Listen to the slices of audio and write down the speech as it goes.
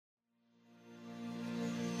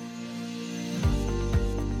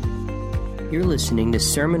You're listening to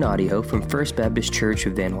sermon audio from First Baptist Church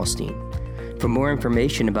of Van Alstyne. For more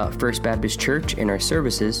information about First Baptist Church and our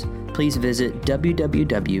services, please visit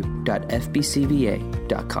www.fbcva.com.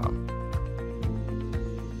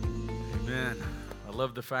 Amen. I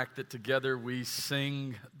love the fact that together we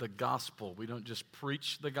sing the gospel. We don't just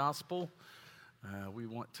preach the gospel. We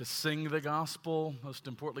want to sing the gospel. Most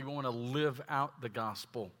importantly, we want to live out the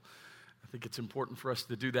gospel. I think it's important for us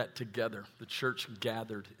to do that together. The church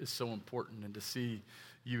gathered is so important, and to see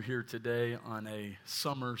you here today on a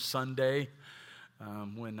summer Sunday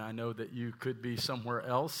when I know that you could be somewhere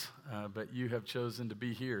else, but you have chosen to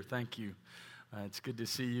be here. Thank you. It's good to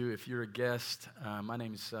see you. If you're a guest, my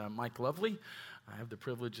name's Mike Lovely. I have the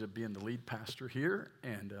privilege of being the lead pastor here,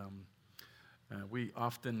 and we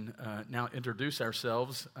often now introduce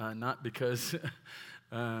ourselves, not because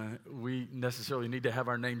we necessarily need to have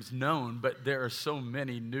our names known, but there are so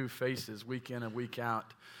many new faces week in and week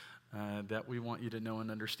out that we want you to know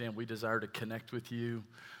and understand. We desire to connect with you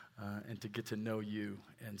and to get to know you,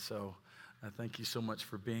 and so thank you so much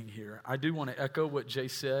for being here. I do want to echo what Jay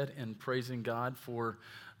said in praising God for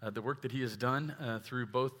the work that he has done through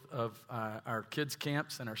both of our kids'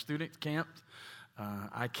 camps and our student camps.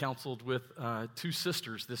 I counseled with two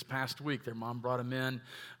sisters this past week. Their mom brought them in.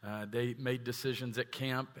 They made decisions at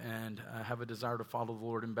camp and have a desire to follow the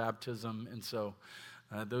Lord in baptism. And so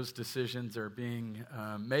those decisions are being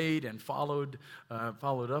made and followed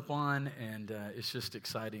up on, and it's just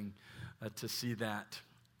exciting to see that.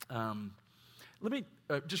 Let me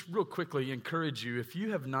just real quickly encourage you, if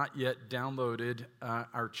you have not yet downloaded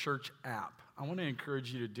our church app, I want to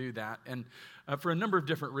encourage you to do that, and for a number of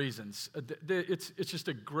different reasons. It's just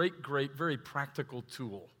a great, very practical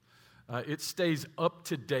tool. It stays up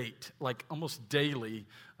to date, like almost daily.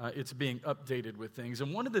 It's being updated with things,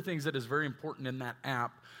 and one of the things that is very important in that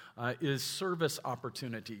app is service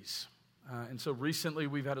opportunities. And so recently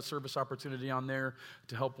we've had a service opportunity on there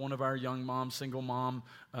to help one of our young moms, single mom,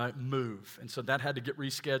 move. And so that had to get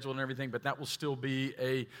rescheduled and everything, but that will still be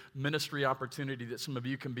a ministry opportunity that some of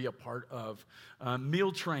you can be a part of.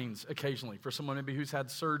 Meal trains occasionally for someone maybe who's had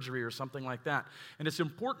surgery or something like that. And it's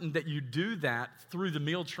important that you do that through the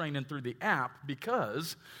meal train and through the app,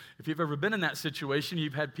 because if you've ever been in that situation,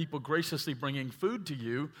 you've had people graciously bringing food to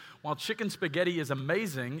you. While chicken spaghetti is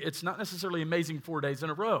amazing, it's not necessarily amazing 4 days in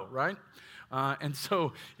a row, right? And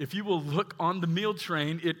so if you will look on the meal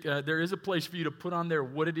train, there is a place for you to put on there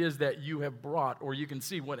what it is that you have brought, or you can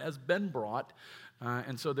see what has been brought.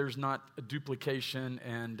 And so there's not a duplication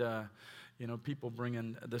and people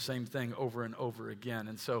bringing the same thing over and over again.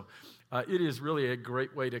 And so it is really a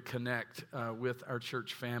great way to connect with our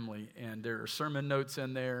church family. And there are sermon notes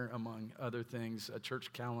in there, among other things, a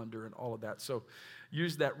church calendar and all of that. So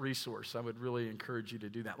use that resource. I would really encourage you to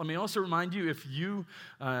do that. Let me also remind you, if you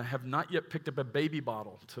have not yet picked up a baby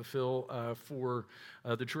bottle to fill for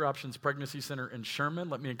the True Options Pregnancy Center in Sherman,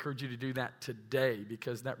 let me encourage you to do that today,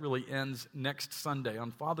 because that really ends next Sunday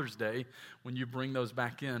on Father's Day when you bring those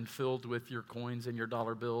back in filled with your coins and your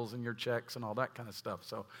dollar bills and your checks and all that kind of stuff.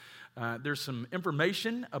 So there's some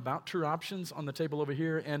information about True Options on the table over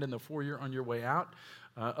here and in the foyer on your way out.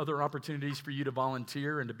 Other opportunities for you to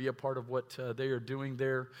volunteer and to be a part of what they are doing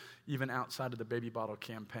there, even outside of the baby bottle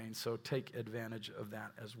campaign. So take advantage of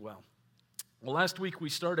that as well. Well, last week we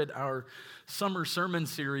started our summer sermon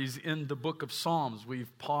series in the book of Psalms.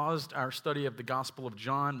 We've paused our study of the Gospel of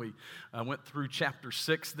John. We went through chapter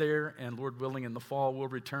 6 there, and Lord willing, in the fall we'll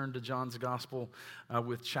return to John's Gospel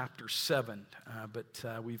with chapter 7. But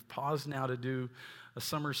we've paused now to do a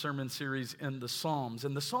summer sermon series in the Psalms.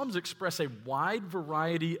 And the Psalms express a wide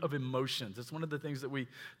variety of emotions. It's one of the things that we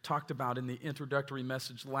talked about in the introductory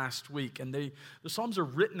message last week. And the Psalms are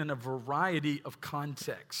written in a variety of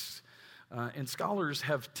contexts. And scholars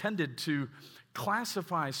have tended to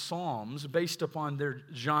classify psalms based upon their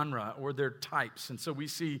genre or their types. And so we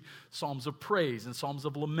see psalms of praise and psalms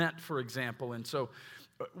of lament, for example. And so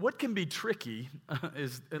what can be tricky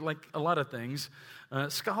is, like a lot of things,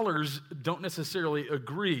 scholars don't necessarily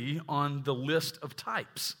agree on the list of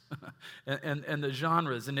types and the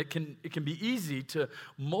genres. And it can be easy to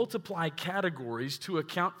multiply categories to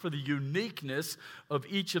account for the uniqueness of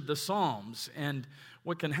each of the psalms. And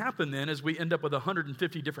what can happen then is we end up with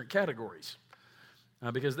 150 different categories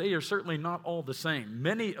because they are certainly not all the same.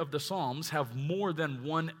 Many of the psalms have more than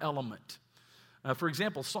one element. For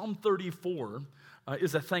example, Psalm 34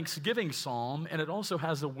 is a thanksgiving psalm, and it also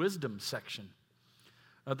has a wisdom section.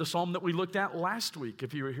 The psalm that we looked at last week,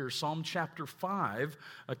 if you were here, Psalm chapter 5,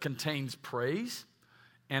 contains praise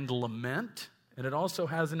and lament, and it also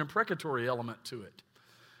has an imprecatory element to it.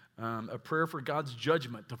 a prayer for God's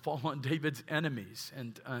judgment to fall on David's enemies.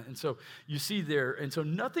 And so you see there, and so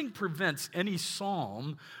nothing prevents any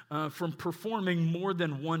psalm from performing more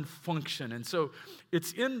than one function. And so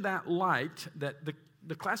it's in that light that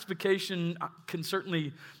the classification can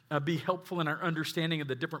certainly be helpful in our understanding of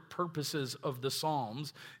the different purposes of the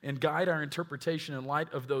Psalms and guide our interpretation in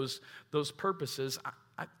light of those purposes.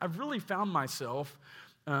 I've really found myself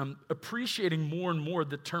appreciating more and more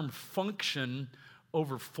the term function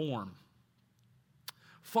over form.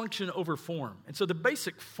 Function over form. And so the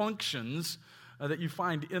basic functions that you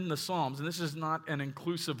find in the Psalms, and this is not an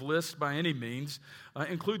inclusive list by any means,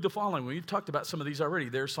 include the following. We've talked about some of these already.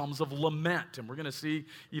 There are Psalms of lament, and we're going to see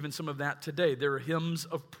even some of that today. There are hymns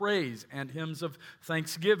of praise and hymns of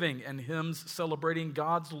thanksgiving and hymns celebrating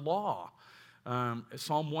God's law.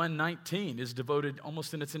 Psalm 119 is devoted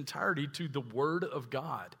almost in its entirety to the Word of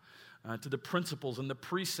God. To the principles and the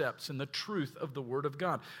precepts and the truth of the Word of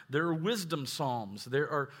God. There are wisdom psalms. There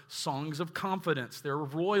are songs of confidence. There are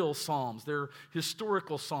royal psalms. There are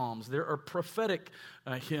historical psalms. There are prophetic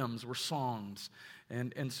hymns or songs.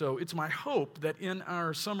 And so it's my hope that in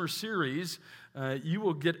our summer series, you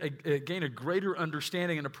will gain a greater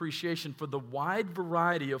understanding and appreciation for the wide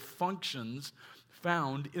variety of functions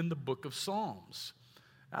found in the book of Psalms.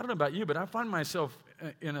 I don't know about you, but I find myself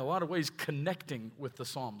in a lot of ways connecting with the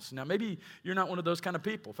Psalms. Now, maybe you're not one of those kind of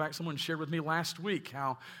people. In fact, someone shared with me last week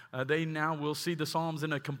how they now will see the Psalms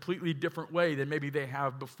in a completely different way than maybe they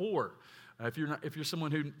have before. If you're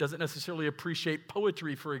someone who doesn't necessarily appreciate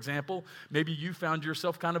poetry, for example, maybe you found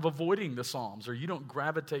yourself kind of avoiding the Psalms, or you don't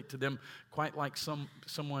gravitate to them quite like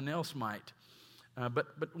someone else might. But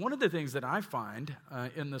one of the things that I find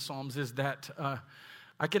in the Psalms is that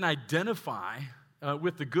I can identify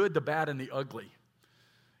with the good, the bad, and the ugly.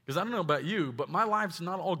 Because I don't know about you, but my life's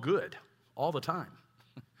not all good all the time.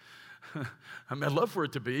 I mean, I'd love for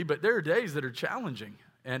it to be, but there are days that are challenging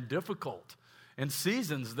and difficult and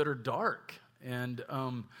seasons that are dark and,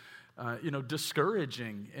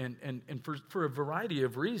 discouraging and for a variety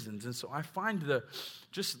of reasons. And so I find the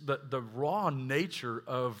raw nature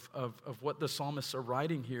of what the psalmists are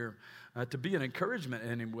writing here to be an encouragement in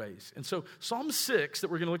many ways. And so Psalm 6 that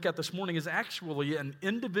we're going to look at this morning is actually an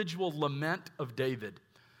individual lament of David.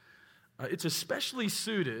 It's especially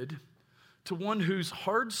suited to one whose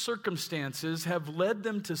hard circumstances have led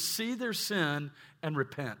them to see their sin and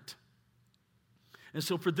repent. And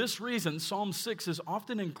so for this reason, Psalm 6 is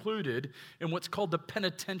often included in what's called the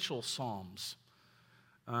penitential Psalms.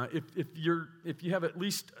 If you have at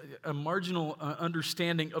least a marginal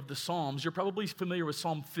understanding of the Psalms, you're probably familiar with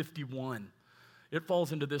Psalm 51. It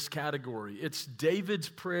falls into this category. It's David's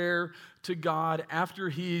prayer to God after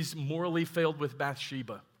he's morally failed with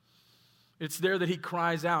Bathsheba. It's there that he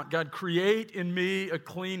cries out, God, create in me a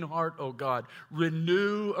clean heart, O God.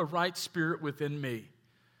 Renew a right spirit within me.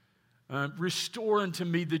 Restore unto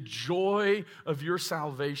me the joy of your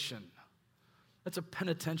salvation. That's a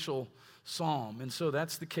penitential psalm. And so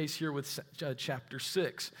that's the case here with chapter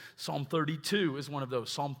 6. Psalm 32 is one of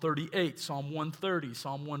those. Psalm 38, Psalm 130,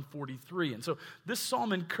 Psalm 143. And so this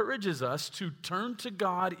psalm encourages us to turn to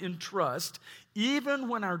God in trust, even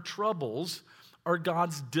when our troubles are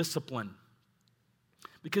God's discipline.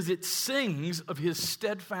 Because it sings of his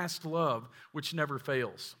steadfast love, which never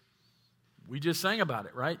fails. We just sang about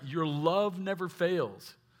it, right? Your love never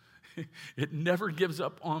fails. It never gives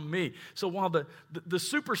up on me. So while the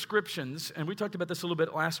superscriptions, and we talked about this a little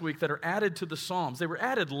bit last week, that are added to the Psalms, they were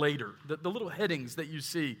added later. The little headings that you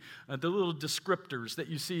see, the little descriptors that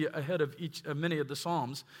you see ahead of many of the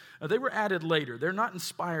Psalms, they were added later. They're not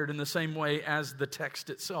inspired in the same way as the text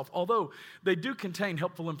itself, although they do contain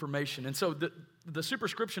helpful information. And so the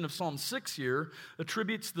superscription of Psalm 6 here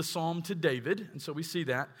attributes the psalm to David, and so we see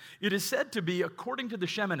that. It is said to be according to the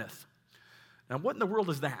Sheminith. Now, what in the world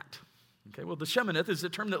is that? Okay, well, the Sheminith is a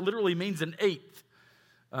term that literally means an eighth,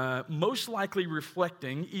 most likely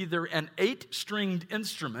reflecting either an 8-stringed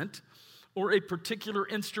instrument or a particular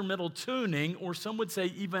instrumental tuning, or some would say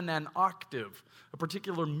even an octave, a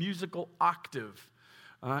particular musical octave.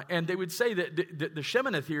 And they would say that the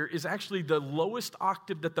Sheminith here is actually the lowest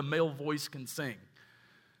octave that the male voice can sing.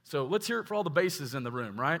 So let's hear it for all the basses in the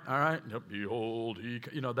room, right? All right. Behold,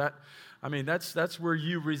 that's where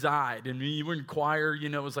you reside. And when you were in choir,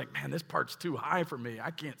 it was like, man, this part's too high for me. I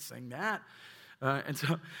can't sing that. And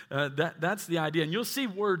so that's the idea. And you'll see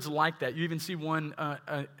words like that. You even see one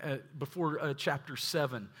before chapter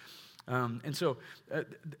 7. And so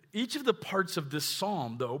each of the parts of this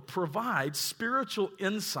psalm, though, provides spiritual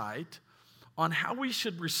insight on how we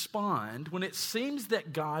should respond when it seems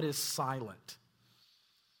that God is silent.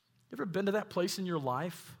 You ever been to that place in your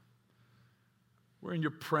life wherein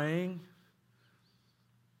you're praying,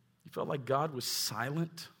 you felt like God was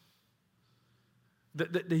silent,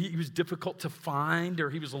 that he was difficult to find, or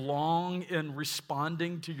he was long in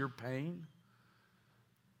responding to your pain.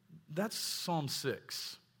 That's Psalm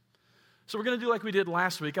 6. So we're going to do like we did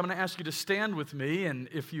last week. I'm going to ask you to stand with me, and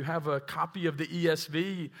if you have a copy of the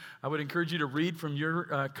ESV, I would encourage you to read from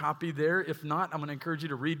your copy there. If not, I'm going to encourage you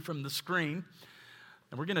to read from the screen.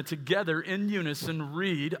 And we're going to together in unison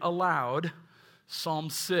read aloud Psalm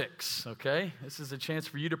 6, okay? This is a chance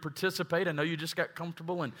for you to participate. I know you just got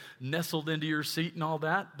comfortable and nestled into your seat and all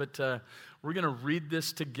that, but we're going to read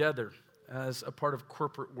this together as a part of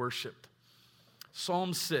corporate worship.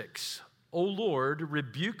 Psalm 6. O Lord,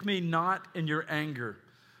 rebuke me not in your anger,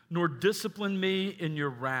 nor discipline me in your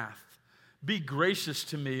wrath. Be gracious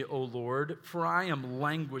to me, O Lord, for I am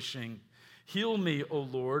languishing. Heal me, O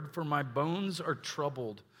Lord, for my bones are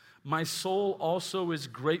troubled. My soul also is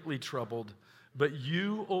greatly troubled. But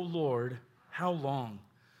you, O Lord, how long?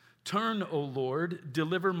 Turn, O Lord,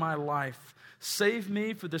 deliver my life. Save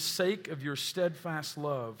me for the sake of your steadfast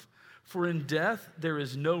love. For in death there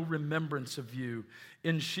is no remembrance of you.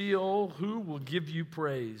 In Sheol, who will give you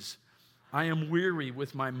praise? I am weary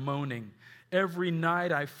with my moaning. Every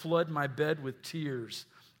night I flood my bed with tears.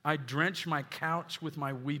 I drench my couch with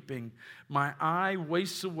my weeping. My eye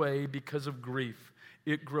wastes away because of grief.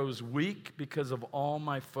 It grows weak because of all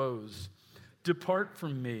my foes. Depart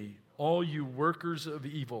from me, all you workers of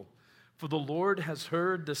evil, for the Lord has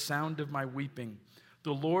heard the sound of my weeping.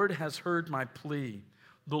 The Lord has heard my plea.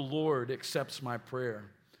 The Lord accepts my prayer.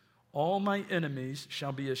 All my enemies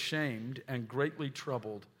shall be ashamed and greatly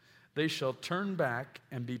troubled. They shall turn back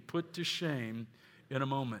and be put to shame in a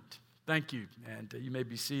moment. Thank you, and you may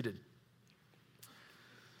be seated.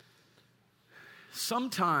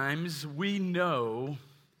 Sometimes we know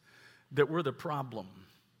that we're the problem.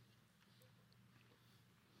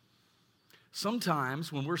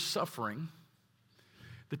 Sometimes when we're suffering,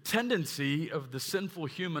 the tendency of the sinful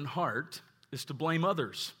human heart is to blame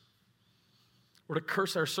others, or to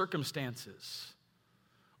curse our circumstances,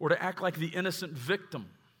 or to act like the innocent victim.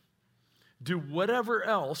 Do whatever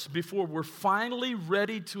else before we're finally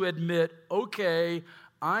ready to admit, okay,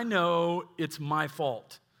 I know it's my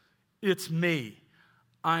fault. It's me.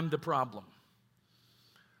 I'm the problem.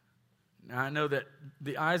 Now, I know that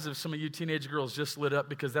the eyes of some of you teenage girls just lit up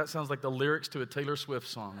because that sounds like the lyrics to a Taylor Swift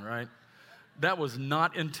song, right? That was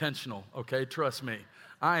not intentional, okay? Trust me.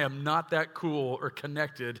 I am not that cool or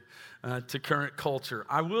connected to current culture.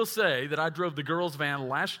 I will say that I drove the girls' van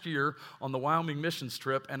last year on the Wyoming missions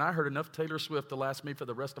trip, and I heard enough Taylor Swift to last me for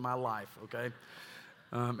the rest of my life, okay?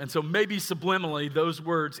 And so maybe subliminally those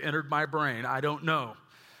words entered my brain. I don't know.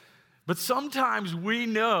 But sometimes we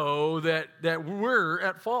know that we're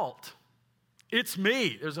at fault. It's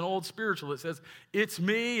me. There's an old spiritual that says, it's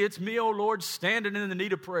me, oh Lord, standing in the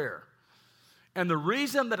need of prayer. And the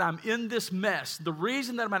reason that I'm in this mess, the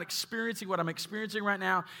reason that I'm experiencing what I'm experiencing right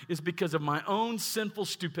now is because of my own sinful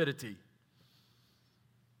stupidity.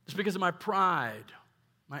 It's because of my pride,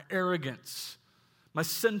 my arrogance, my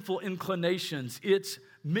sinful inclinations. It's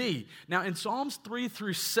me. Now, in Psalms 3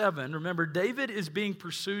 through 7, remember, David is being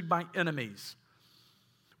pursued by enemies.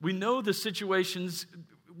 We know the situations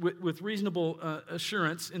with reasonable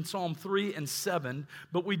assurance in Psalm 3 and 7,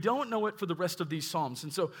 but we don't know it for the rest of these Psalms.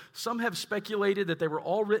 And so some have speculated that they were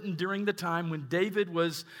all written during the time when David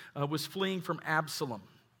was fleeing from Absalom.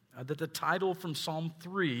 That the title from Psalm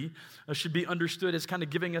 3 should be understood as kind of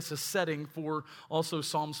giving us a setting for also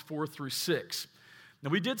Psalms 4 through 6. Now,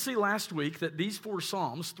 we did see last week that these four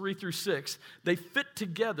Psalms, 3 through 6, they fit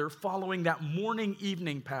together following that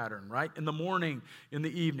morning-evening pattern, right? In the morning, in the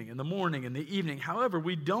evening, in the morning, in the evening. However,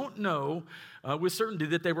 we don't know with certainty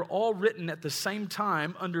that they were all written at the same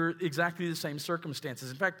time under exactly the same circumstances.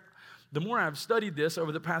 In fact, the more I've studied this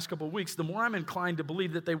over the past couple of weeks, the more I'm inclined to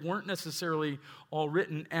believe that they weren't necessarily all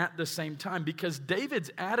written at the same time, because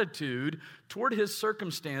David's attitude toward his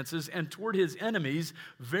circumstances and toward his enemies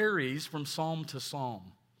varies from psalm to psalm.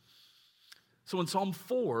 So in Psalm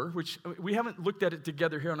 4, which we haven't looked at it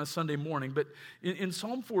together here on a Sunday morning, but in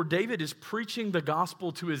Psalm 4, David is preaching the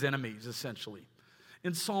gospel to his enemies, essentially.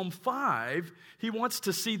 In Psalm 5, he wants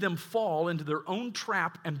to see them fall into their own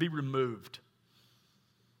trap and be removed.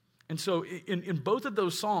 And so in both of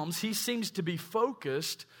those Psalms, he seems to be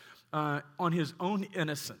focused on his own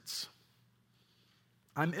innocence.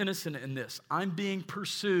 I'm innocent in this. I'm being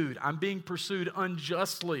pursued. I'm being pursued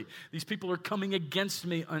unjustly. These people are coming against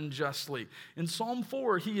me unjustly. In Psalm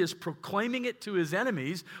 4, he is proclaiming it to his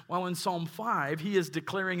enemies, while in Psalm 5, he is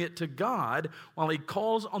declaring it to God while he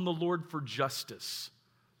calls on the Lord for justice.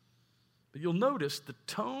 But you'll notice the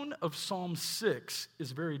tone of Psalm 6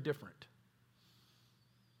 is very different.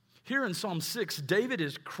 Here in Psalm 6, David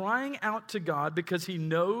is crying out to God because he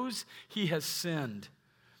knows he has sinned,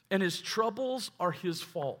 and his troubles are his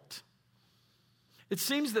fault. It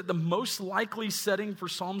seems that the most likely setting for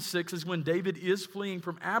Psalm 6 is when David is fleeing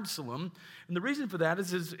from Absalom. And the reason for that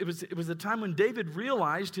is it was a time when David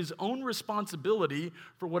realized his own responsibility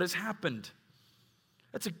for what has happened.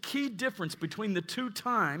 That's a key difference between the two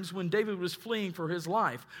times when David was fleeing for his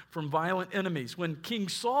life from violent enemies. When King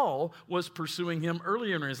Saul was pursuing him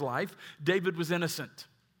earlier in his life, David was innocent.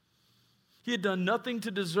 He had done nothing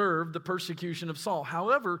to deserve the persecution of Saul.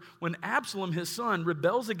 However, when Absalom, his son,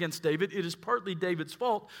 rebels against David, it is partly David's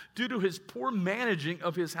fault due to his poor managing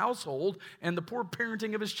of his household and the poor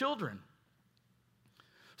parenting of his children.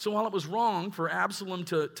 So while it was wrong for Absalom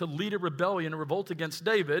to lead a rebellion, a revolt against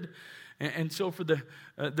David, and so for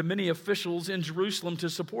the many officials in Jerusalem to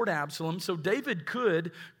support Absalom, so David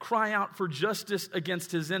could cry out for justice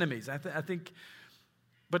against his enemies. I think,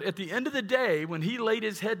 but at the end of the day, when he laid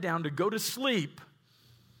his head down to go to sleep,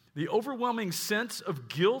 the overwhelming sense of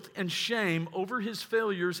guilt and shame over his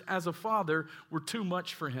failures as a father were too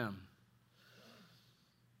much for him.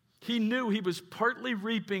 He knew he was partly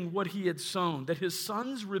reaping what he had sown, that his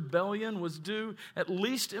son's rebellion was due, at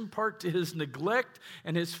least in part, to his neglect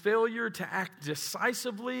and his failure to act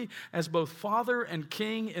decisively as both father and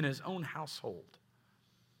king in his own household.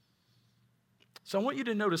 So I want you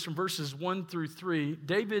to notice from verses 1 through 3,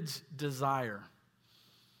 David's desire.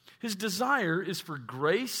 His desire is for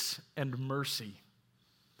grace and mercy.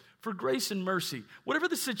 For grace and mercy. Whatever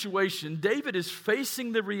the situation, David is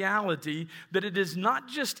facing the reality that it is not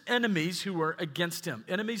just enemies who are against him,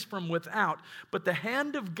 enemies from without, but the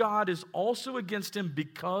hand of God is also against him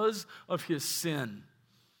because of his sin.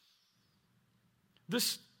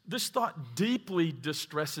 This thought deeply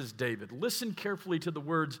distresses David. Listen carefully to the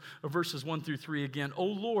words of verses 1 through 3 again. O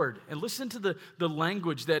Lord, and listen to the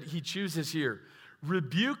language that he chooses here.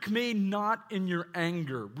 Rebuke me not in your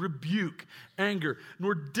anger, anger,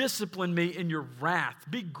 nor discipline me in your wrath.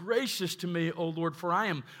 Be gracious to me, O Lord, for I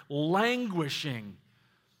am languishing.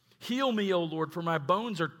 Heal me, O Lord, for my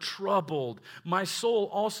bones are troubled. My soul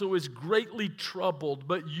also is greatly troubled.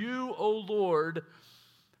 But you, O Lord,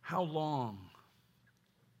 how long?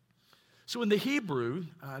 So in the Hebrew,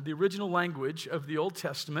 the original language of the Old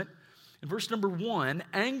Testament, in verse number 1,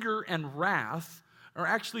 anger and wrath are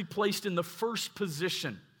actually placed in the first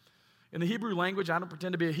position. In the Hebrew language, I don't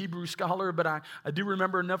pretend to be a Hebrew scholar, but I do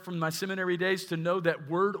remember enough from my seminary days to know that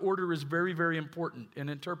word order is very, very important in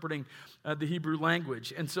interpreting the Hebrew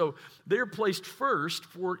language. And so they're placed first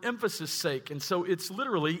for emphasis' sake. And so it's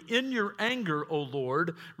literally, in your anger, O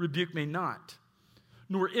Lord, rebuke me not,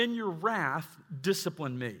 nor in your wrath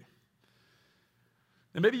discipline me.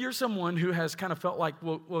 And maybe you're someone who has kind of felt like,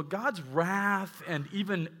 well, God's wrath and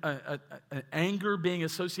even anger being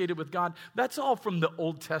associated with God, that's all from the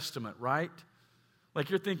Old Testament, right? Like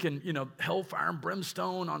you're thinking, hellfire and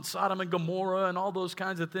brimstone on Sodom and Gomorrah and all those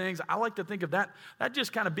kinds of things. I like to think of that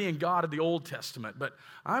just kind of being God of the Old Testament, but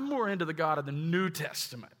I'm more into the God of the New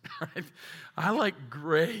Testament, right? I like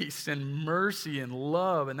grace and mercy and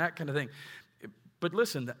love and that kind of thing. But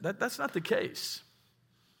listen, that's not the case.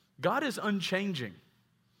 God is unchanging.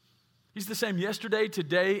 He's the same yesterday,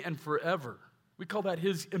 today, and forever. We call that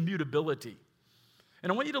his immutability.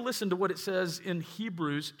 And I want you to listen to what it says in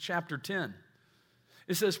Hebrews chapter 10.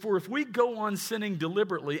 It says, for if we go on sinning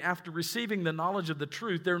deliberately after receiving the knowledge of the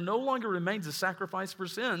truth, there no longer remains a sacrifice for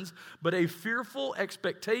sins, but a fearful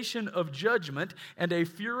expectation of judgment and a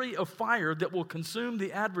fury of fire that will consume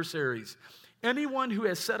the adversaries. Anyone who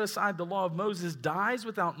has set aside the law of Moses dies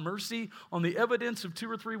without mercy on the evidence of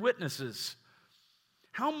 2 or 3 witnesses.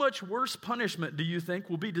 How much worse punishment do you think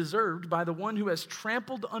will be deserved by the one who has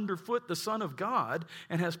trampled underfoot the Son of God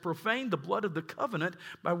and has profaned the blood of the covenant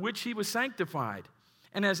by which he was sanctified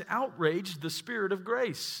and has outraged the Spirit of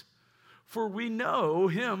grace? For we know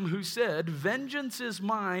him who said, vengeance is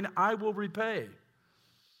mine, I will repay.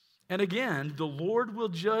 And again, the Lord will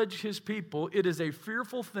judge his people. It is a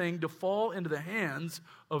fearful thing to fall into the hands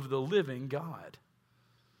of the living God.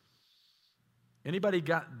 Anybody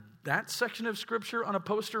got that section of Scripture on a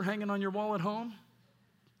poster hanging on your wall at home?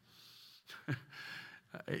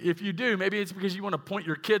 If you do, maybe it's because you want to point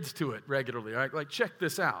your kids to it regularly, right? Like, check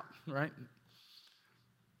this out, right?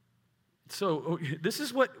 So this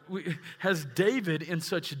is what has David in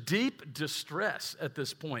such deep distress at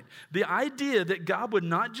this point. The idea that God would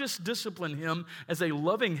not just discipline him as a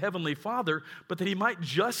loving heavenly father, but that he might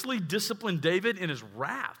justly discipline David in his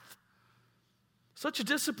wrath. Such a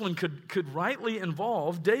discipline could rightly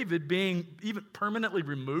involve David being even permanently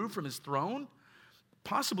removed from his throne,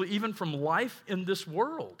 possibly even from life in this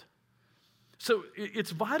world. So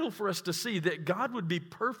it's vital for us to see that God would be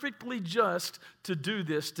perfectly just to do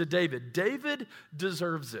this to David. David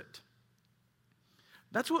deserves it.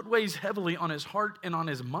 That's what weighs heavily on his heart and on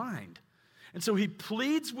his mind. And so he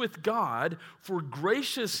pleads with God for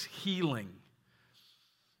gracious healing.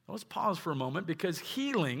 Now let's pause for a moment, because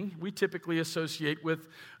healing we typically associate with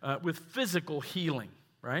physical healing,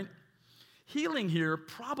 right? Healing here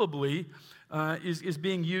probably is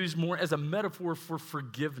being used more as a metaphor for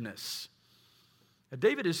forgiveness. Now,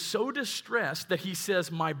 David is so distressed that he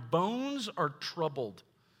says, "My bones are troubled.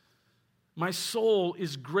 My soul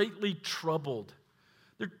is greatly troubled."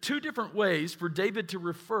 There are two different ways for David to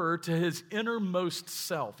refer to his innermost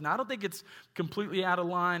self. Now, I don't think it's completely out of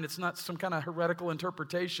line. It's not some kind of heretical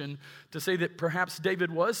interpretation to say that perhaps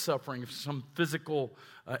David was suffering some physical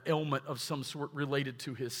ailment of some sort related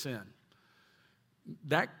to his sin.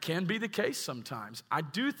 That can be the case sometimes. I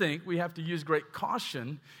do think we have to use great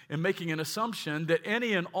caution in making an assumption that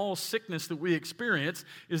any and all sickness that we experience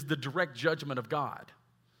is the direct judgment of God.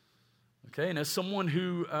 Okay, and as someone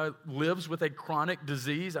who lives with a chronic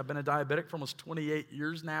disease, I've been a diabetic for almost 28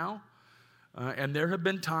 years now, and there have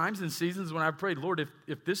been times and seasons when I've prayed, Lord,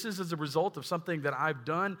 if this is as a result of something that I've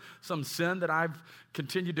done, some sin that I've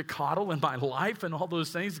continued to coddle in my life and all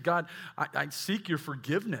those things, God, I seek your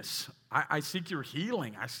forgiveness. I seek your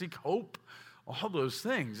healing. I seek hope, all those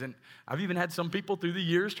things. And I've even had some people through the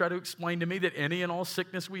years try to explain to me that any and all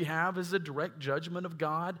sickness we have is a direct judgment of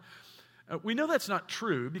God. We know that's not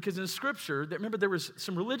true, because in Scripture, remember, there was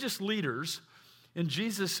some religious leaders in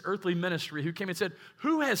Jesus' earthly ministry who came and said,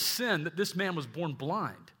 "Who has sinned that this man was born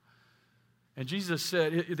blind?" And Jesus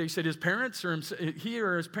said, they said, his parents or he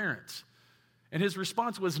or his parents? And his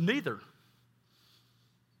response was, "Neither,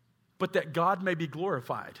 but that God may be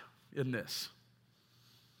glorified in this."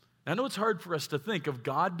 I know it's hard for us to think of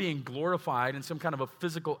God being glorified in some kind of a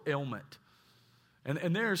physical ailment.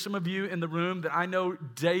 And there are some of you in the room that I know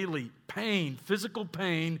daily pain, physical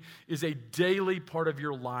pain, is a daily part of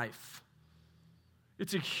your life.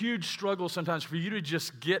 It's a huge struggle sometimes for you to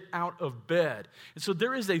just get out of bed. And so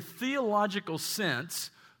there is a theological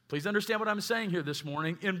sense, please understand what I'm saying here this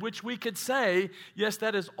morning, in which we could say, yes,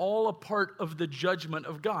 that is all a part of the judgment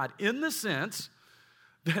of God, in the sense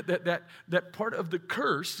that part of the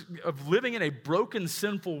curse of living in a broken,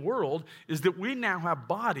 sinful world is that we now have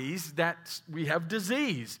bodies that we have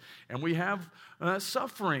disease, and we have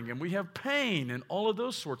suffering, and we have pain, and all of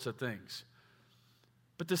those sorts of things.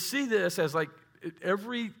 But to see this as like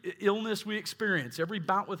every illness we experience, every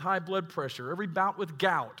bout with high blood pressure, every bout with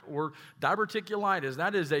gout or diverticulitis,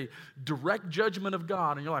 that is a direct judgment of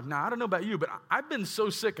God in your life. Now, I don't know about you, but I've been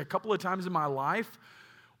so sick a couple of times in my life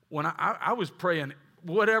when I was praying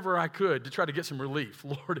whatever I could to try to get some relief.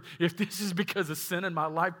 Lord, if this is because of sin in my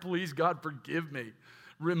life, please, God, forgive me.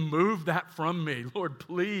 Remove that from me. Lord,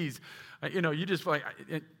 please. You just like,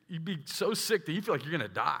 you'd be so sick that you feel like you're going to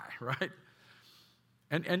die, right?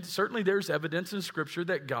 And certainly there's evidence in Scripture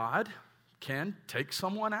that God can take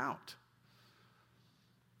someone out.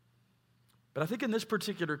 But I think in this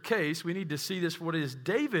particular case, we need to see this for what it is.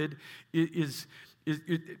 David is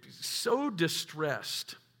so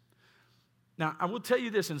distressed. Now, I will tell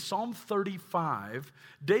you this, in Psalm 35,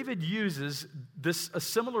 David uses a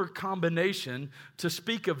similar combination to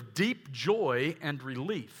speak of deep joy and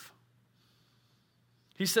relief.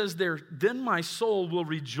 He says there, "Then my soul will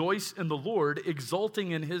rejoice in the Lord,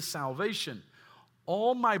 exulting in his salvation.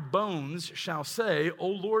 All my bones shall say, O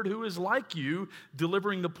Lord, who is like you,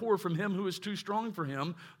 delivering the poor from him who is too strong for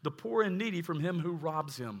him, the poor and needy from him who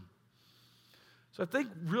robs him." So I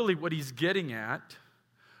think really what he's getting at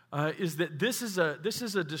is that this is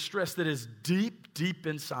a distress that is deep, deep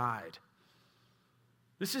inside.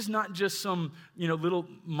 This is not just some little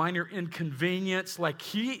minor inconvenience. Like,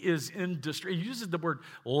 he is in distress. He uses the word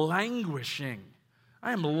languishing.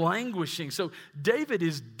 I am languishing. So David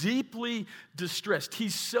is deeply distressed.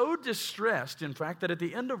 He's so distressed, in fact, that at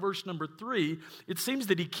the end of verse number 3, it seems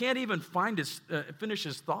that he can't even finish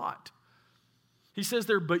his thought. He says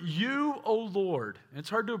there, "But you, O Lord," and it's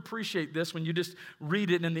hard to appreciate this when you just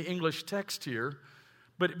read it in the English text here,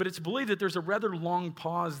 but it's believed that there's a rather long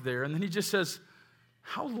pause there, and then he just says,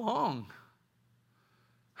 "How long?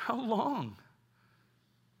 How long?"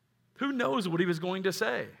 Who knows what he was going to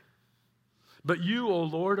say? "But you, O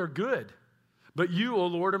Lord, are good. But you, O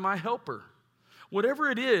Lord, are my helper." Whatever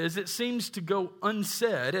it is, it seems to go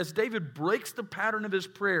unsaid as David breaks the pattern of his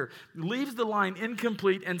prayer, leaves the line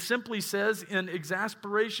incomplete, and simply says in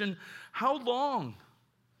exasperation, "How long?"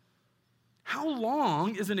 How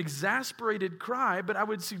long is an exasperated cry? But I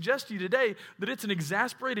would suggest to you today that it's an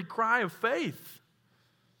exasperated cry of faith.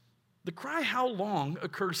 The cry, how long,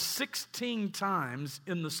 occurs 16 times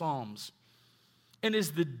in the Psalms and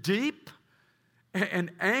is the deep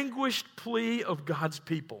and anguished plea of God's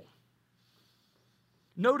people.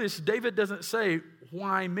 Notice David doesn't say,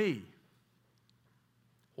 why me?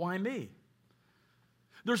 Why me?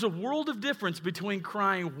 There's a world of difference between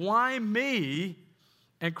crying, why me,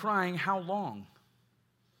 and crying, how long?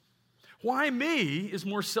 Why me is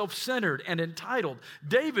more self-centered and entitled.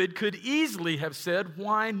 David could easily have said,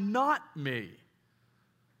 why not me?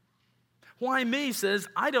 Why me says,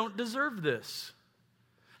 I don't deserve this.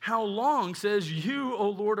 How long says, you, O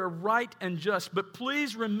Lord, are right and just, but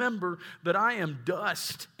please remember that I am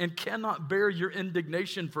dust and cannot bear your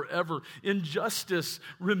indignation forever. In justice,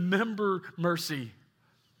 remember mercy.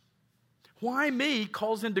 Why me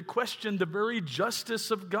calls into question the very justice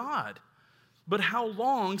of God. But how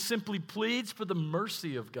long simply pleads for the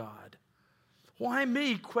mercy of God. Why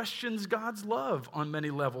me questions God's love on many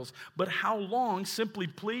levels, but how long simply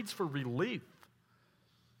pleads for relief.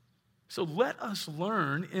 So let us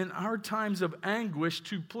learn in our times of anguish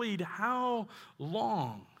to plead how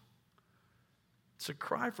long. It's a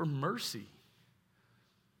cry for mercy.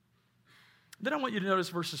 Then I want you to notice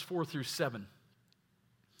verses 4 through 7.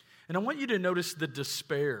 And I want you to notice the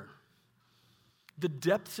despair, the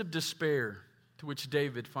depths of despair to which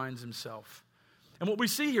David finds himself. And what we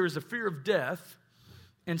see here is a fear of death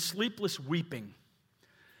and sleepless weeping.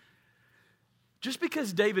 Just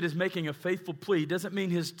because David is making a faithful plea doesn't mean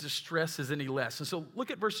his distress is any less. And so look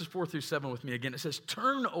at verses 4 through 7 with me again. It says,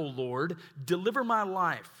 turn, O Lord, deliver my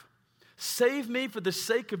life. Save me for the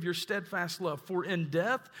sake of your steadfast love. For in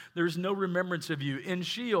death there is no remembrance of you. In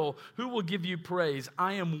Sheol, who will give you praise?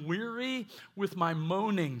 I am weary with my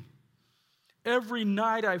moaning. Every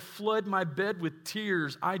night I flood my bed with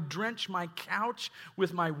tears. I drench my couch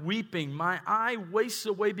with my weeping. My eye wastes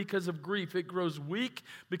away because of grief. It grows weak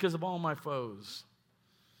because of all my foes.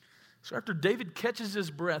 So after David catches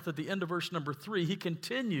his breath at the end of verse number 3, he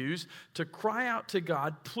continues to cry out to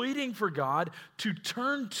God, pleading for God to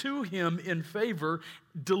turn to him in favor,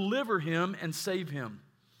 deliver him, and save him.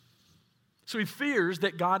 So he fears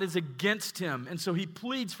that God is against him, and so he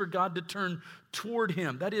pleads for God to turn toward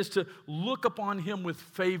him. That is, to look upon him with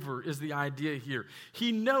favor is the idea here.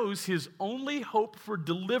 He knows his only hope for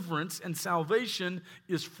deliverance and salvation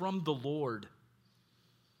is from the Lord.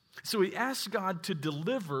 So he asks God to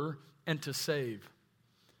deliver and to save.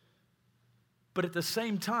 But at the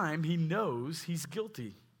same time, he knows he's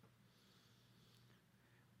guilty.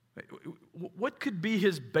 What could be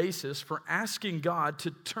his basis for asking God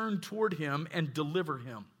to turn toward him and deliver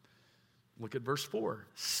him? Look at verse 4.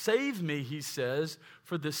 Save me, he says,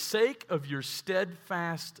 for the sake of your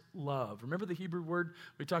steadfast love. Remember the Hebrew word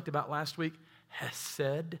we talked about last week?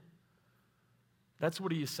 Hesed. That's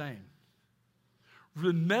what he is saying.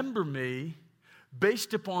 Remember me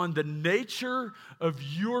based upon the nature of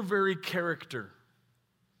your very character.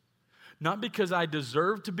 Not because I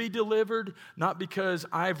deserve to be delivered, not because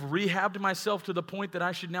I've rehabbed myself to the point that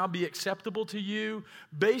I should now be acceptable to you,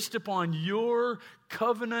 based upon your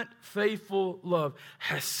covenant faithful love,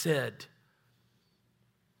 hesed.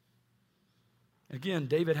 Again,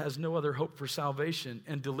 David has no other hope for salvation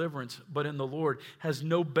and deliverance but in the Lord, has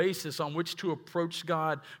no basis on which to approach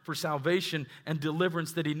God for salvation and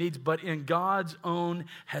deliverance that he needs, but in God's own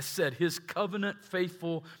hesed, his covenant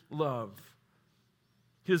faithful love.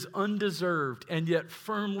 His undeserved and yet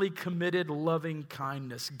firmly committed loving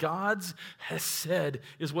kindness. God's hesed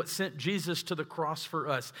is what sent Jesus to the cross for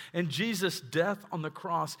us. And Jesus' death on the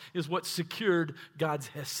cross is what secured God's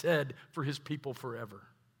hesed for his people forever.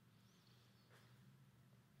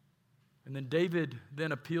 And then David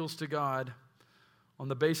then appeals to God on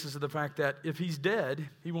the basis of the fact that if he's dead,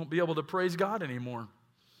 he won't be able to praise God anymore.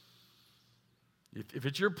 If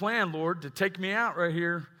it's your plan, Lord, to take me out right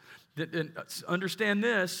here, understand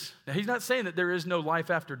this. Now, he's not saying that there is no life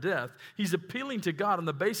after death. He's appealing to God on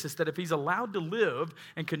the basis that if he's allowed to live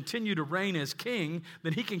and continue to reign as king,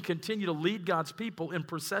 then he can continue to lead God's people in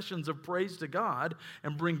processions of praise to God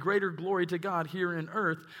and bring greater glory to God here in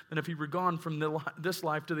earth than if he were gone from this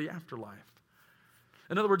life to the afterlife.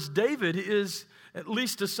 In other words, David is, at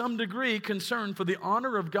least to some degree, concerned for the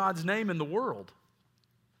honor of God's name in the world,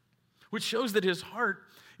 which shows that his heart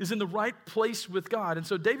is in the right place with God. And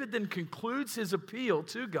so David then concludes his appeal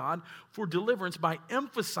to God for deliverance by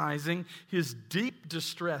emphasizing his deep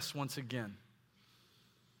distress once again.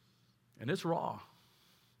 And it's raw.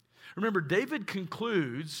 Remember, David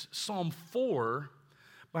concludes Psalm 4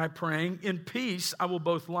 by praying, "In peace I will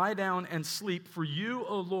both lie down and sleep, for you,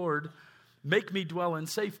 O Lord, make me dwell in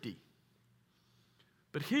safety.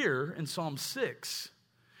 But here in Psalm 6,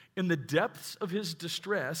 in the depths of his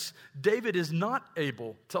distress, David is not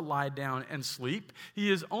able to lie down and sleep.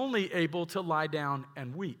 He is only able to lie down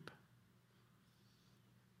and weep.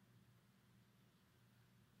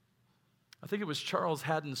 I think it was Charles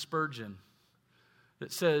Haddon Spurgeon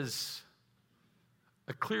that says,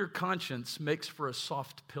 a clear conscience makes for a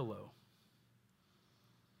soft pillow.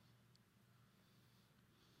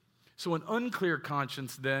 So an unclear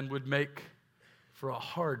conscience then would make for a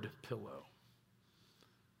hard pillow.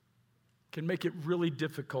 Can make it really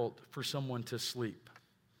difficult for someone to sleep.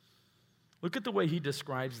 Look at the way he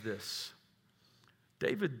describes this.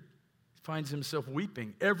 David finds himself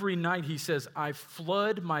weeping. Every night he says, I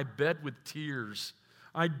flood my bed with tears.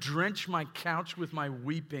 I drench my couch with my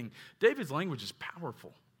weeping. David's language is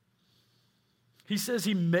powerful. He says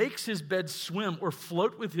he makes his bed swim or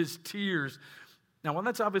float with his tears. Now, while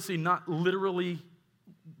that's obviously not literally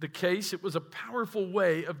the case, it was a powerful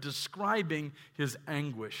way of describing his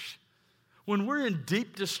anguish. When we're in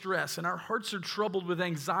deep distress and our hearts are troubled with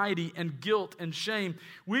anxiety and guilt and shame,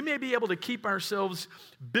 we may be able to keep ourselves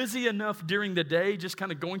busy enough during the day, just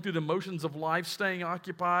kind of going through the motions of life, staying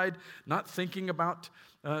occupied, not thinking about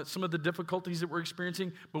some of the difficulties that we're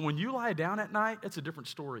experiencing. But when you lie down at night, it's a different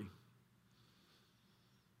story.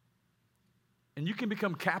 And you can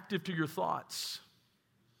become captive to your thoughts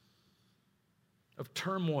of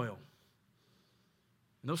turmoil.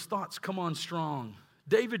 And those thoughts come on strong.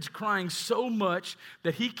 David's crying so much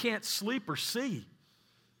that he can't sleep or see.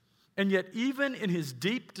 And yet, even in his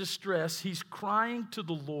deep distress, he's crying to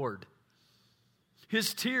the Lord.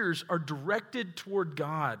 His tears are directed toward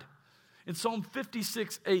God. In Psalm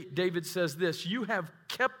 56:8, David says this, you have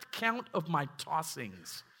kept count of my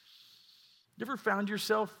tossings. You ever found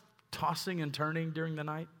yourself tossing and turning during the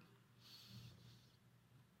night?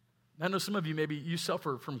 I know some of you, maybe you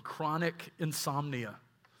suffer from chronic insomnia.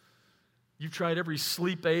 You've tried every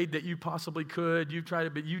sleep aid that you possibly could. You've tried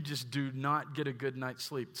it, but you just do not get a good night's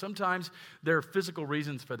sleep. Sometimes there are physical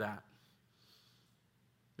reasons for that.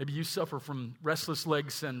 Maybe you suffer from restless leg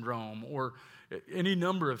syndrome or any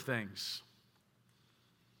number of things.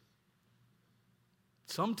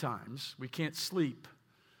 Sometimes we can't sleep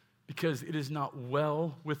because it is not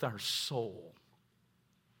well with our soul.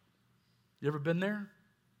 You ever been there?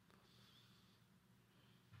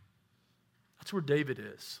 That's where David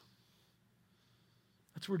is.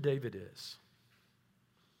 That's where David is.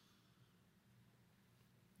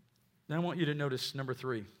 Now I want you to notice number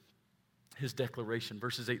 3, his declaration,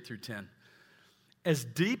 verses 8 through 10. As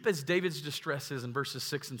deep as David's distress is in verses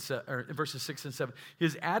 6 and 7,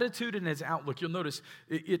 his attitude and his outlook, you'll notice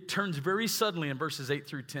it turns very suddenly in verses 8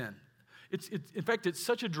 through 10. In fact, it's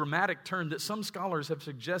such a dramatic turn that some scholars have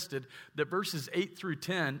suggested that verses 8 through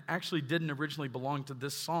 10 actually didn't originally belong to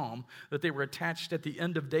this psalm, that they were attached at the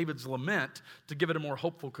end of David's lament to give it a more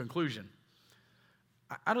hopeful conclusion.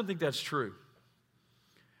 I don't think that's true.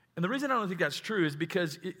 And the reason I don't think that's true is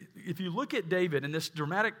because if you look at David in this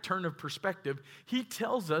dramatic turn of perspective, he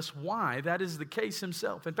tells us why that is the case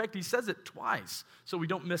himself. In fact, he says it twice, so we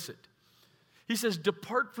don't miss it. He says,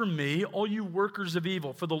 depart from me, all you workers of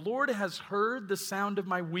evil, for the Lord has heard the sound of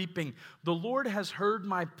my weeping. The Lord has heard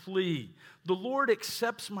my plea. The Lord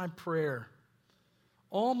accepts my prayer.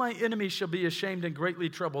 All my enemies shall be ashamed and greatly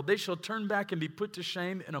troubled. They shall turn back and be put to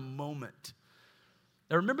shame in a moment.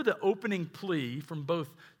 Now remember the opening plea from both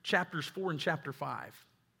chapters 4 and chapter 5.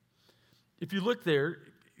 If you look there,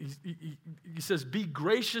 he says, be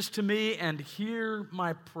gracious to me and hear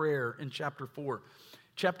my prayer in chapter 4.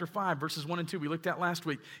 Chapter 5, verses 1 and 2, we looked at last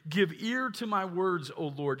week. Give ear to my words, O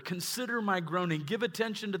Lord. Consider my groaning. Give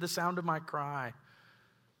attention to the sound of my cry.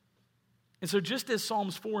 And so just as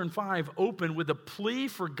Psalms 4 and 5 open with a plea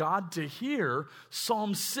for God to hear,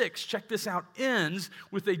 Psalm 6, check this out, ends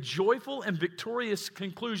with a joyful and victorious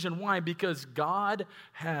conclusion. Why? Because God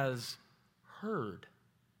has heard.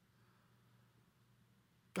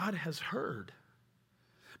 God has heard.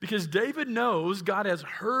 Because David knows God has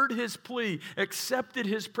heard his plea, accepted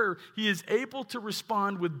his prayer. He is able to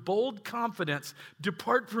respond with bold confidence,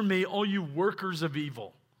 depart from me, all you workers of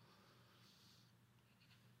evil.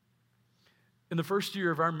 In the first year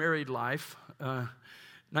of our married life,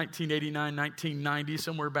 1989, 1990,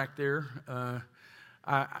 somewhere back there,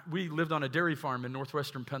 we lived on a dairy farm in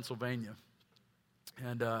northwestern Pennsylvania.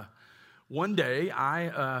 And one day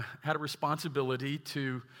I had a responsibility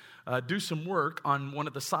to do some work on one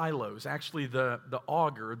of the silos, actually the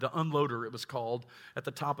auger, the unloader it was called, at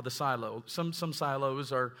the top of the silo. Some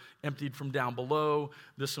silos are emptied from down below.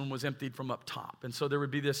 This one was emptied from up top. And so there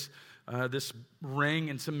would be this ring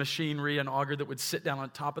and some machinery, an auger that would sit down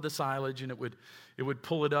on top of the silage, and it would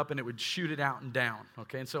pull it up and it would shoot it out and down.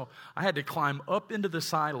 Okay, and so I had to climb up into the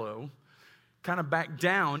silo, kind of back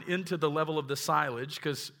down into the level of the silage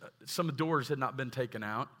because some of the doors had not been taken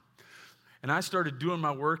out. And I started doing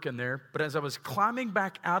my work in there, but as I was climbing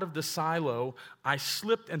back out of the silo, I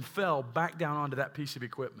slipped and fell back down onto that piece of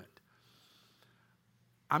equipment.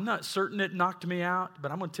 I'm not certain it knocked me out,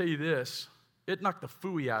 but I'm going to tell you this. It knocked the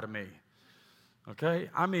phooey out of me,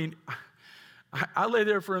 okay? I mean, I lay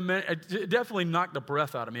there for a minute. It definitely knocked the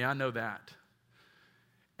breath out of me. I know that.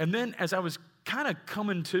 And then as I was kind of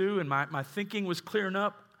coming to and my thinking was clearing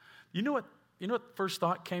up, you know what the first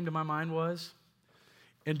thought came to my mind was?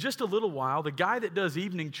 In just a little while, the guy that does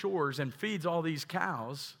evening chores and feeds all these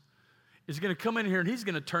cows is going to come in here and he's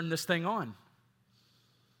going to turn this thing on.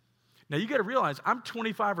 Now, you got to realize I'm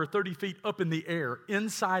 25 or 30 feet up in the air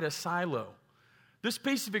inside a silo. This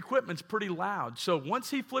piece of equipment's pretty loud. So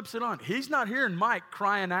once he flips it on, he's not hearing Mike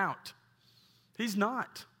crying out. He's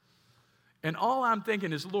not. And all I'm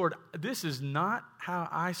thinking is, Lord, this is not how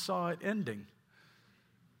I saw it ending.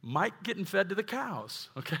 Mike getting fed to the cows,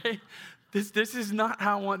 okay? This is not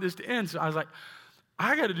how I want this to end. So I was like,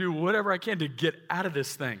 I got to do whatever I can to get out of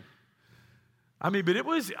this thing. I mean, but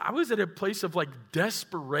I was at a place of like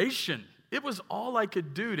desperation. It was all I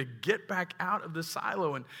could do to get back out of the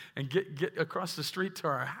silo and get across the street to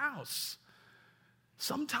our house.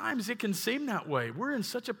 Sometimes it can seem that way. We're in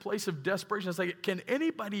such a place of desperation. It's like, can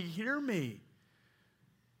anybody hear me?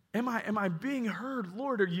 Am I being heard?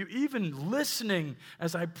 Lord, are you even listening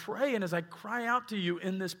as I pray and as I cry out to you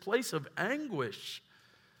in this place of anguish?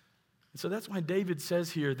 And so that's why David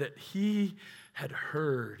says here that he had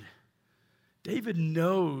heard. David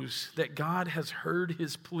knows that God has heard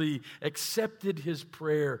his plea, accepted his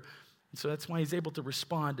prayer. And so that's why he's able to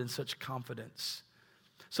respond in such confidence.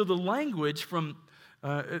 So the language from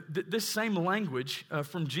this same language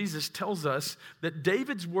from Jesus tells us that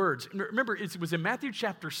David's words, remember it was in Matthew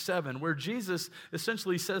chapter 7 where Jesus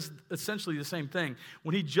essentially says the same thing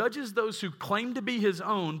when he judges those who claim to be his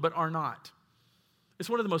own but are not. It's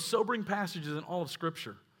one of the most sobering passages in all of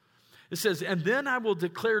Scripture. It says, "And then I will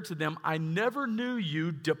declare to them, I never knew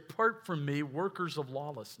you, depart from me, workers of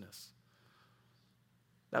lawlessness."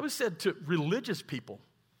 That was said to religious people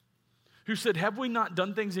who said, have we not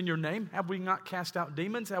done things in your name? Have we not cast out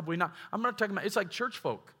demons? Have we not? I'm not talking about, it's like church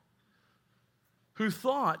folk who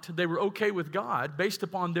thought they were okay with God based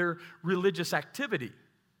upon their religious activity.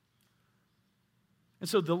 And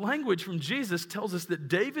so the language from Jesus tells us that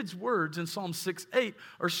David's words in Psalm 6:8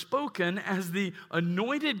 are spoken as the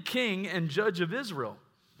anointed king and judge of Israel.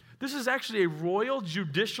 This is actually a royal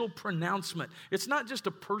judicial pronouncement. It's not just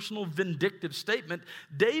a personal vindictive statement.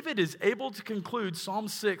 David is able to conclude Psalm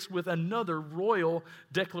 6 with another royal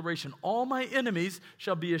declaration. All my enemies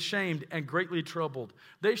shall be ashamed and greatly troubled.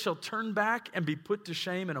 They shall turn back and be put to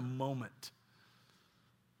shame in a moment.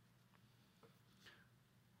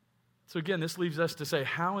 So again, this leaves us to say,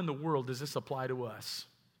 how in the world does this apply to us?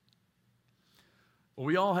 Well,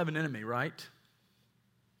 we all have an enemy, right?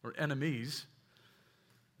 Or enemies.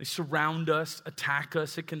 They surround us, attack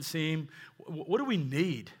us, it can seem. What do we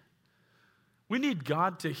need? We need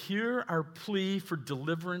God to hear our plea for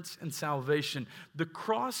deliverance and salvation. The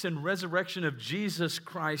cross and resurrection of Jesus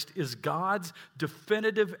Christ is God's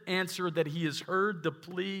definitive answer that he has heard the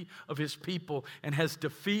plea of his people and has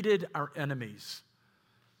defeated our enemies.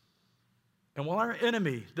 And while our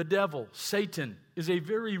enemy, the devil, Satan, is a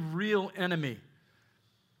very real enemy,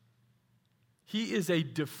 he is a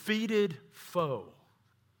defeated foe.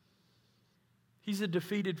 He's a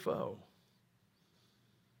defeated foe.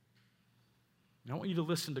 Now, I want you to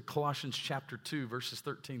listen to Colossians chapter 2, verses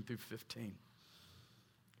 13 through 15.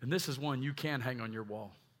 And this is one you can hang on your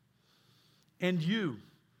wall. "And you,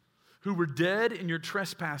 who were dead in your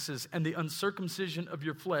trespasses and the uncircumcision of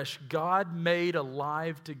your flesh, God made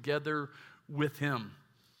alive together with him,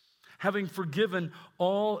 having forgiven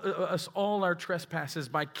us all our trespasses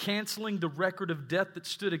by canceling the record of debt that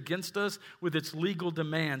stood against us with its legal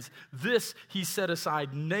demands. This he set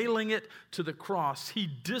aside, nailing it to the cross. He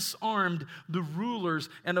disarmed the rulers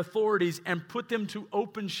and authorities and put them to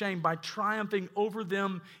open shame by triumphing over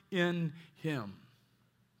them in him."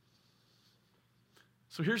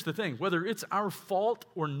 So here's the thing, whether it's our fault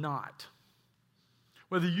or not,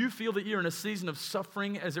 whether you feel that you're in a season of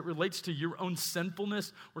suffering as it relates to your own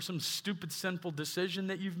sinfulness or some stupid sinful decision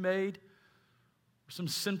that you've made, some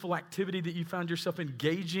sinful activity that you found yourself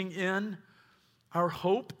engaging in, our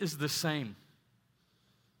hope is the same.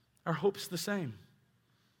 Our hope's the same.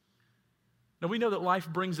 Now, we know that life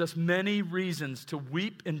brings us many reasons to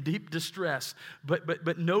weep in deep distress,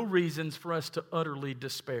 but no reasons for us to utterly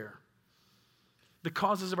despair. The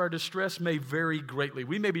causes of our distress may vary greatly.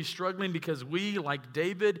 We may be struggling because we, like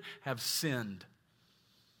David, have sinned.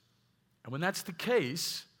 And when that's the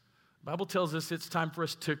case, the Bible tells us it's time for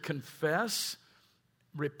us to confess,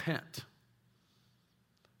 repent.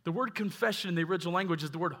 The word confession in the original language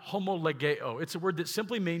is the word homologeo. It's a word that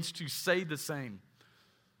simply means to say the same.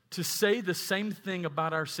 To say the same thing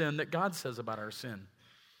about our sin that God says about our sin.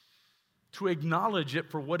 To acknowledge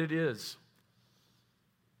it for what it is.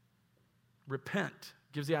 Repent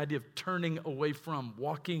gives the idea of turning away from,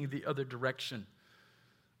 walking the other direction.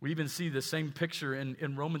 We even see the same picture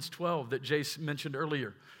in Romans 12 that Jace mentioned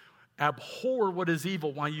earlier. Abhor what is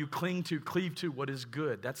evil while you cleave to what is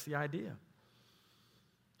good. That's the idea.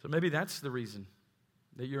 So maybe that's the reason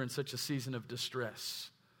that you're in such a season of distress.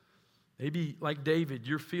 Maybe, like David,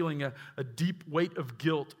 you're feeling a deep weight of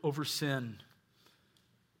guilt over sin.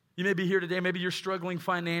 You may be here today, maybe you're struggling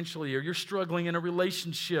financially, or you're struggling in a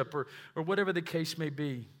relationship, or whatever the case may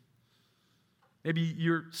be. Maybe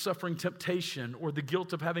you're suffering temptation or the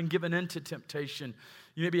guilt of having given in to temptation.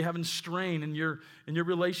 You may be having strain in your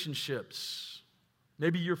relationships.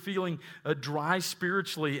 Maybe you're feeling dry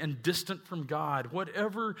spiritually and distant from God.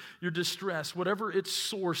 Whatever your distress, whatever its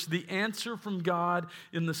source, the answer from God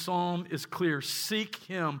in the psalm is clear. Seek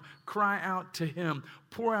Him, cry out to Him,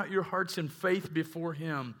 pour out your hearts in faith before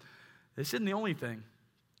Him. This isn't the only thing.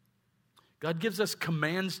 God gives us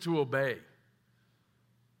commands to obey,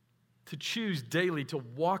 to choose daily to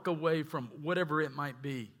walk away from whatever it might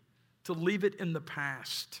be, to leave it in the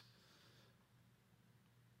past.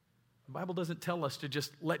 The Bible doesn't tell us to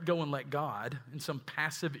just let go and let God in some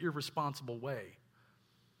passive, irresponsible way.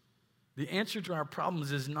 The answer to our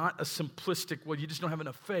problems is not a simplistic, well, you just don't have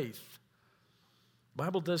enough faith. The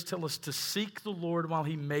Bible does tell us to seek the Lord while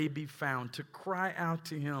He may be found, to cry out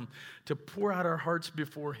to Him, to pour out our hearts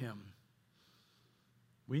before Him.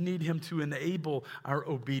 We need Him to enable our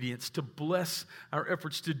obedience, to bless our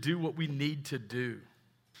efforts to do what we need to do.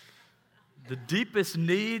 The deepest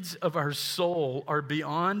needs of our soul are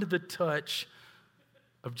beyond the touch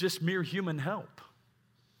of just mere human help.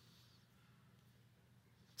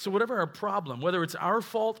 So whatever our problem, whether it's our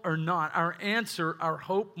fault or not, our answer, our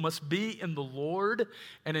hope must be in the Lord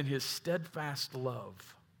and in His steadfast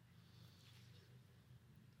love.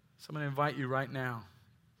 So I'm going to invite you right now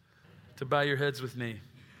to bow your heads with me.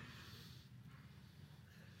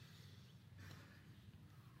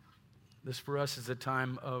 This for us is a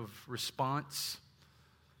time of response,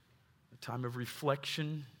 a time of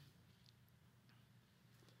reflection.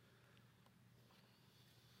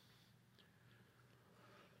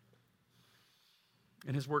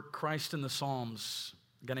 In his work, Christ in the Psalms,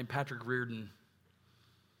 a guy named Patrick Reardon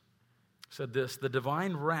said this: the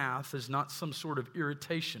divine wrath is not some sort of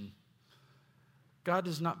irritation. God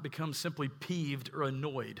does not become simply peeved or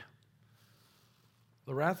annoyed.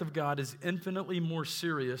 The wrath of God is infinitely more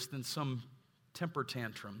serious than some temper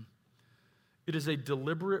tantrum. It is a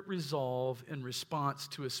deliberate resolve in response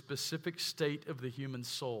to a specific state of the human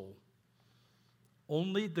soul.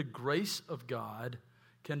 Only the grace of God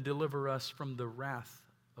can deliver us from the wrath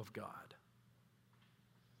of God.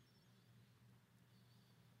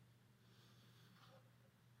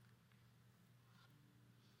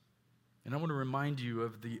 And I want to remind you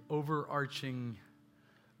of the overarching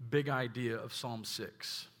big idea of Psalm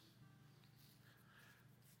 6.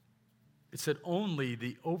 It said only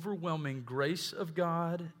the overwhelming grace of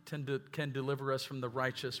God can deliver us from the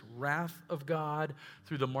righteous wrath of God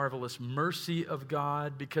through the marvelous mercy of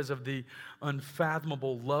God because of the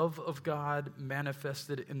unfathomable love of God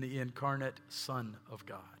manifested in the incarnate Son of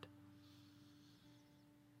God.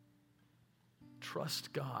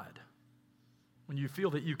 Trust God when you feel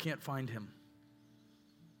that you can't find Him.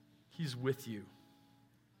 He's with you.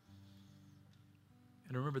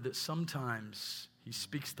 And remember that sometimes He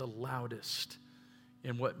speaks the loudest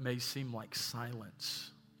in what may seem like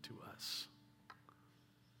silence to us.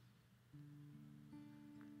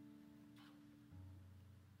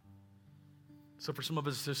 So for some of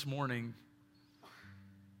us this morning,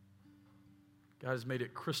 God has made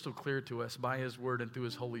it crystal clear to us by His Word and through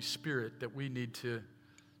His Holy Spirit that we need to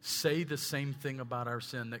say the same thing about our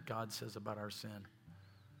sin that God says about our sin.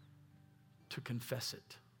 To confess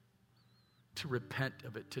it. To repent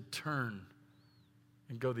of it, to turn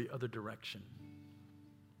and go the other direction.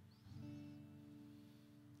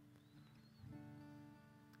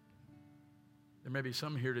 There may be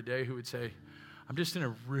some here today who would say, I'm just in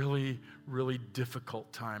a really, really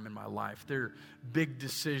difficult time in my life. There are big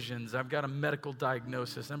decisions. I've got a medical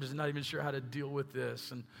diagnosis. I'm just not even sure how to deal with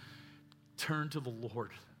this. And turn to the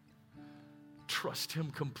Lord. Trust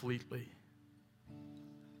Him completely.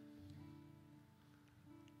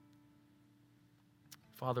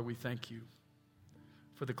 Father, we thank you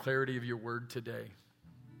for the clarity of your word today,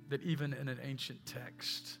 that even in an ancient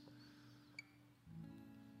text,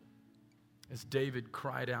 as David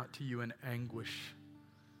cried out to you in anguish,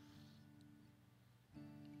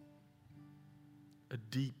 a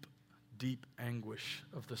deep, deep anguish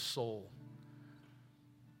of the soul.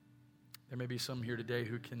 There may be some here today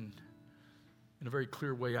who can, in a very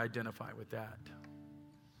clear way, identify with that.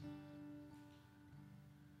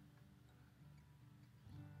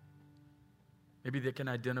 Maybe they can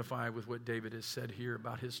identify with what David has said here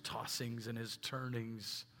about his tossings and his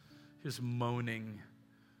turnings, his moaning,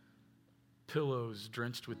 pillows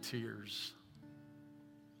drenched with tears.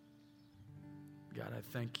 God, I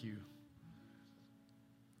thank you.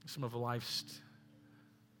 Some of life's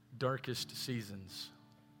darkest seasons,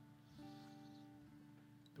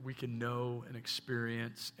 that we can know and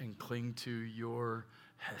experience and cling to your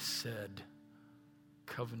Hesed,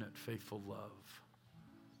 covenant faithful love.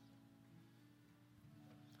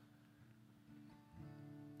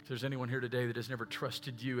 If there's anyone here today that has never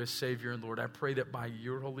trusted you as Savior and Lord, I pray that by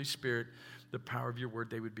your Holy Spirit, the power of your word,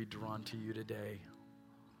 they would be drawn to you today.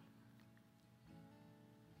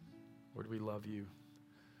 Lord, we love you.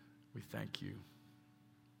 We thank you.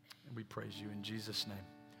 And we praise you in Jesus' name.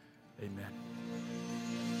 Amen.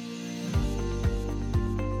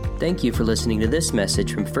 Thank you for listening to this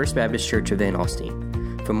message from First Baptist Church of Van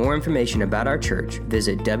Alstyne. For more information about our church,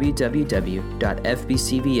 visit www.fbcva.com.